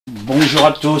Bonjour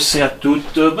à tous et à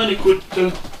toutes, bonne écoute.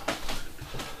 Oh,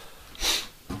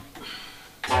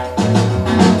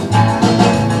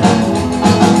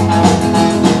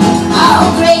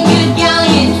 great good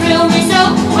golly, it thrilled me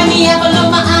so. When the apple of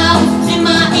my eye was in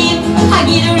my ear, I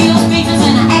get a real speechless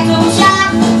and I act a little shy.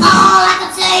 All I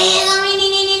can say is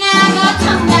I got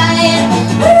tongue-tied.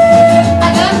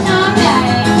 I got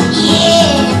tongue-tied.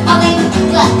 Yeah. Okay,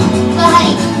 but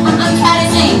honey, I'm trying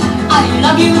to sing. I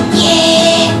love you, yeah.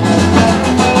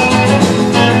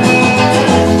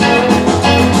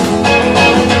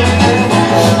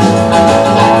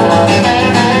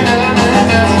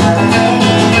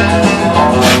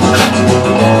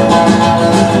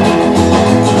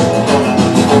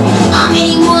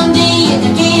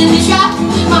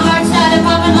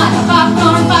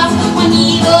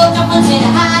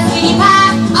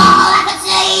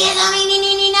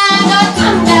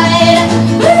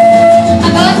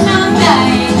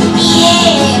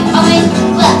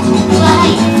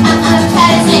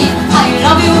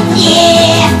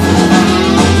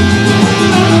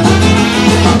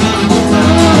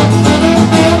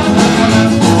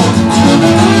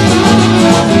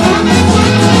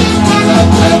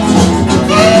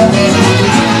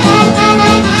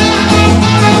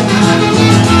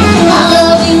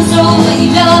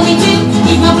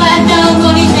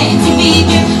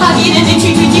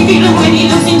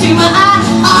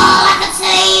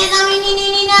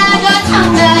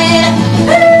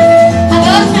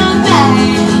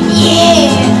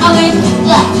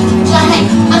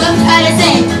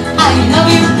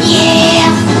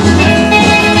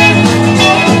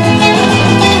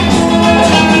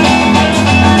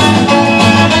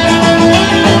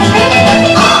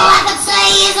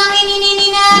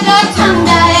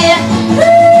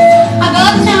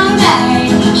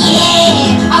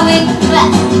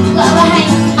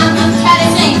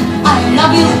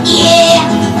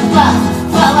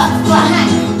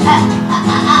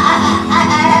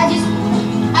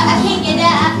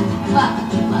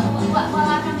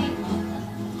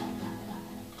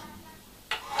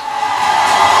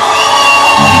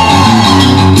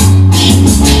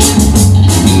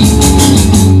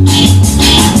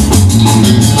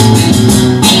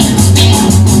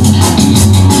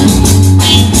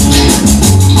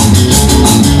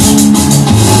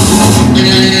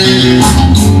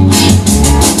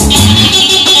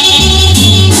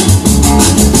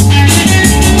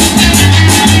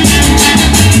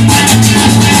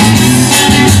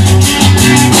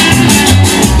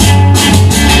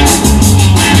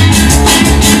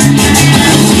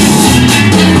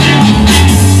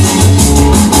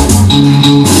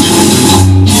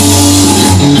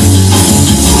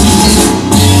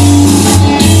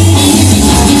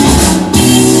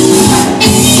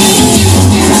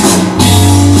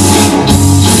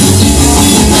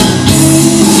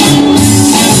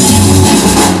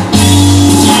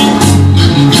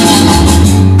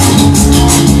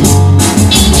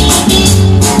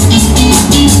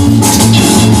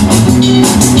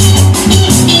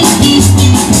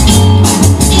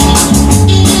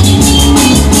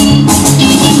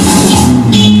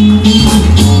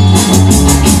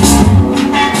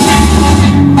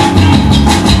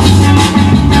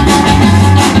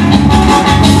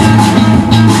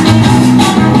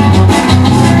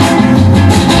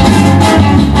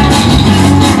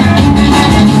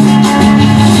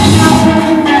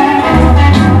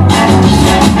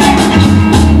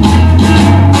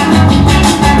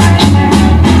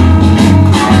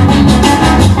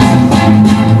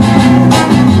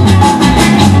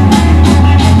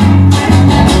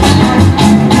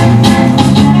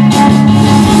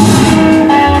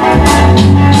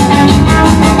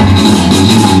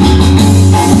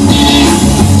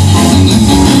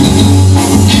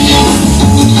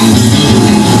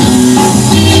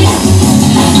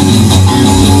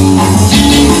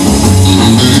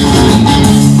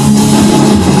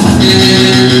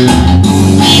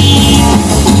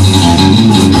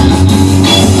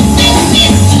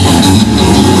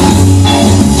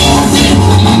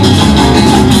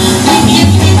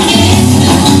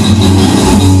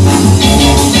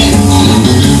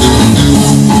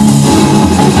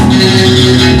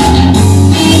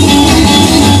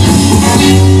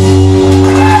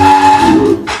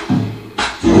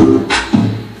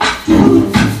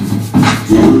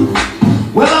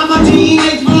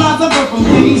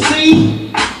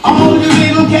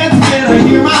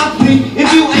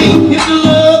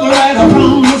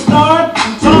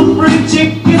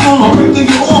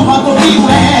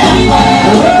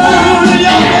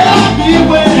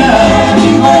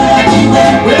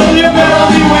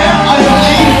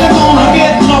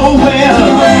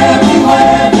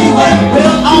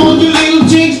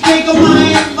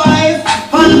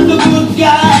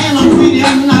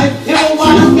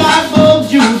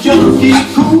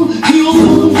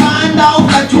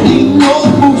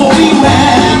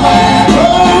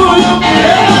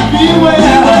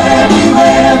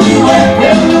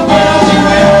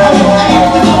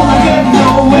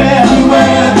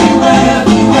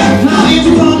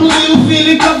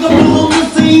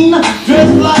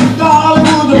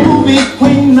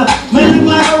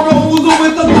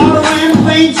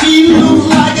 She looks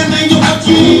like an angel, but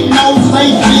she ain't no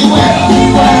saint. Beware,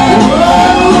 beware,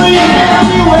 oh, you better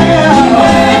beware,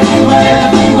 beware, beware,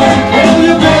 beware. Well,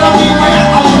 you better beware,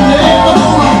 I'm never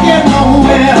gonna get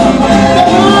nowhere.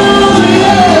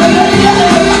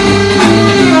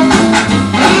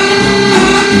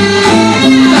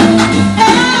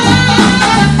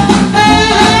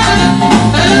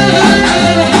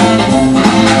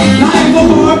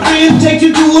 Take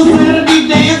you to a Saturday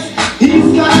dance.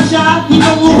 He's got a shot, he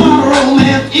don't know how to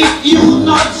romance. If you're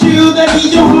not sure that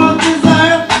he's your heart's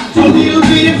desire, a little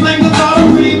bitty flame will start a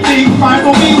pretty big fire.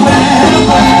 So beware,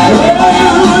 beware,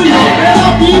 you better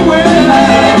beware,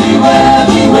 beware,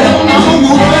 beware. Now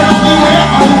you better beware,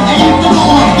 or you ain't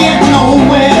gonna get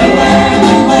nowhere.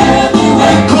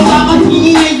 Cause I'm a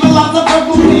teenage philosopher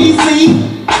from DC.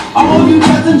 All you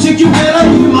cats and chicks, you better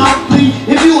hear my plea.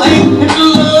 If you ain't hit the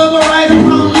love right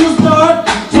from the start,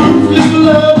 some little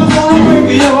love is gonna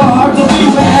break your heart. So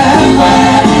beware,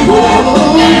 beware,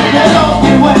 oh, you better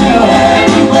beware,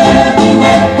 beware,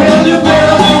 beware. Well, you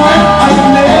better beware, or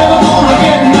you're never gonna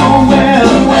get nowhere.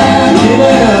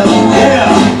 Yeah,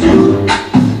 yeah.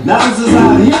 Now this is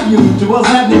how I hit you to what's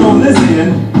happening on this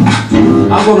end.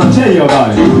 I'm gonna tell you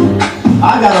about it.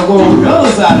 I gotta go on the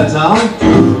other side of town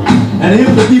and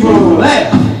hit the people over there.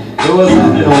 So what's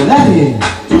happening on that end?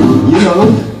 You know,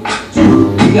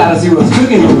 you gotta see what's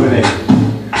cooking over there.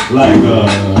 Like,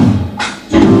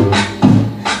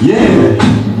 yeah.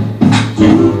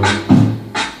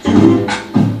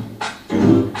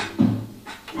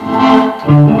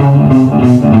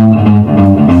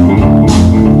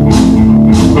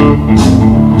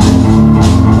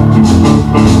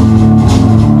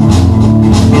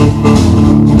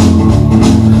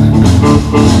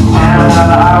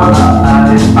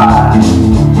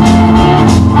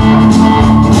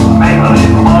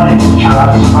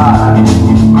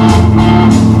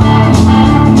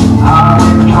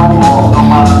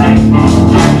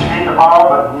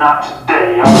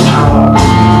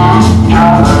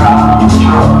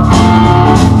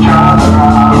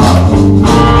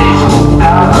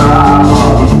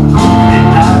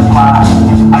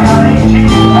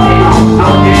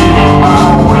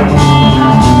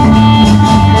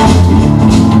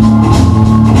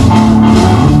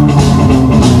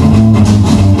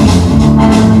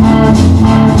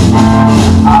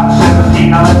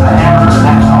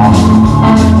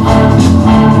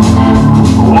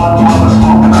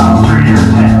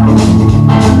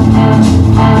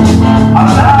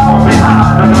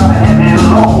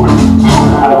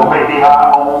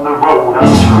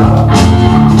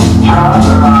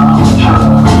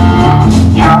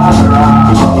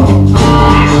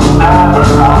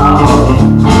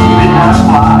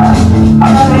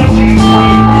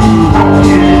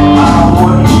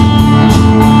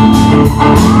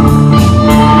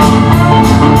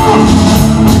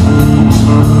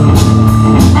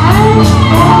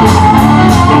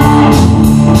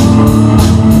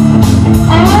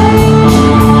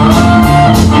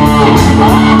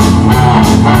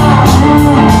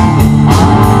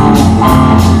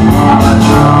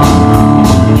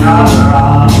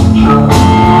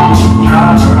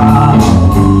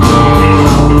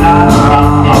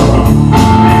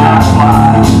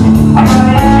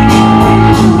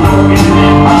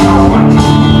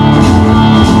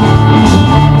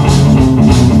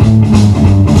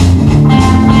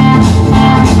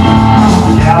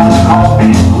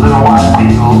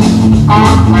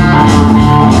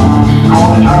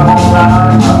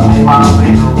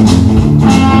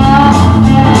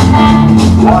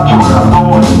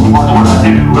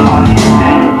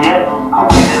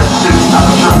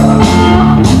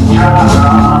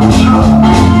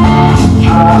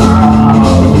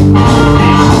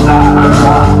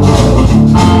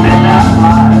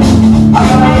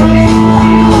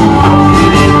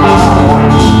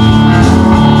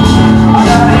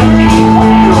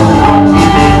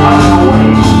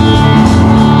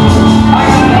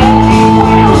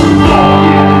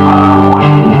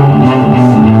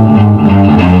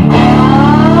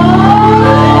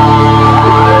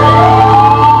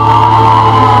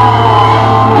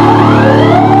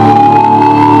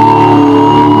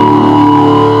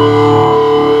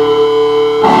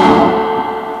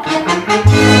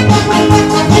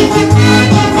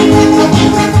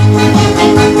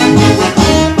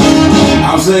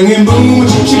 singing boom,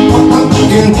 chick, pop, pop,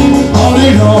 cooking all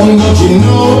day long. Don't you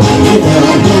know? Yeah,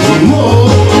 don't you know?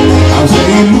 I'm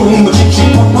singing boom, chick,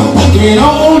 pop, pop, cooking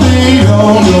all day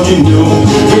long. Don't you know?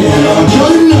 Yeah,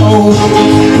 don't you know?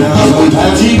 Now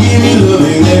sometimes you give me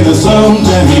loving, and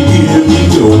sometimes you give me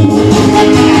joy.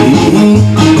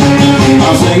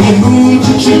 I'm singing boom,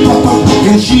 chick, pop, pop,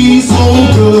 cooking. She's so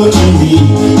good to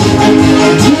me.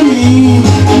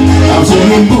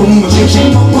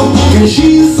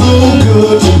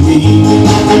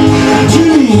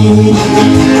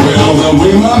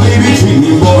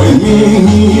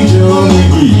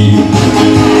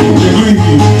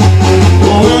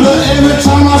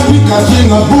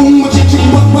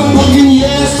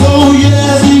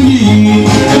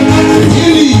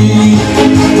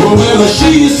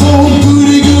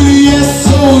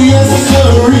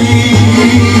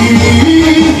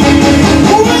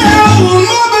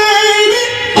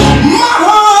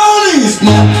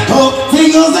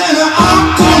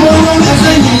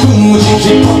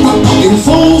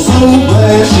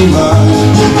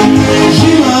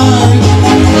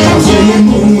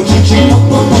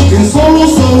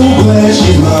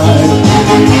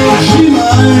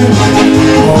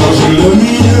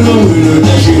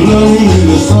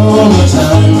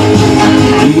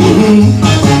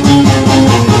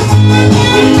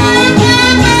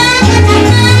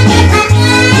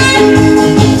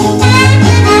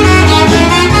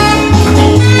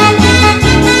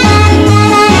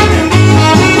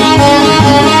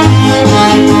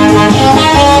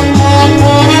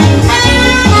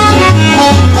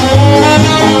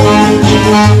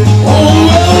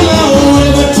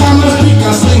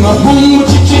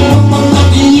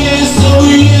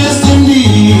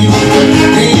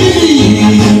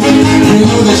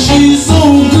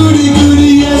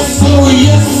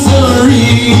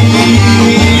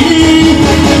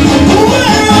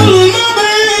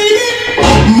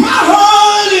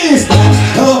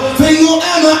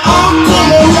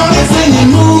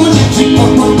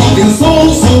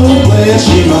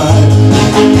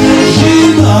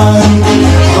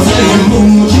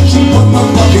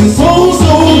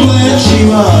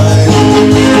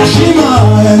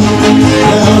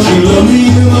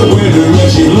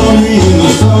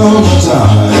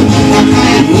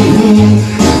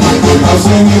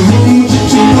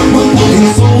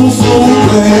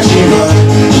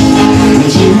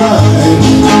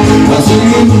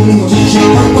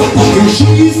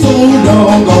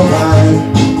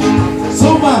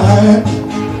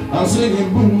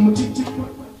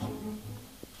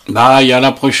 Bye, à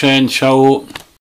la prochaine, ciao.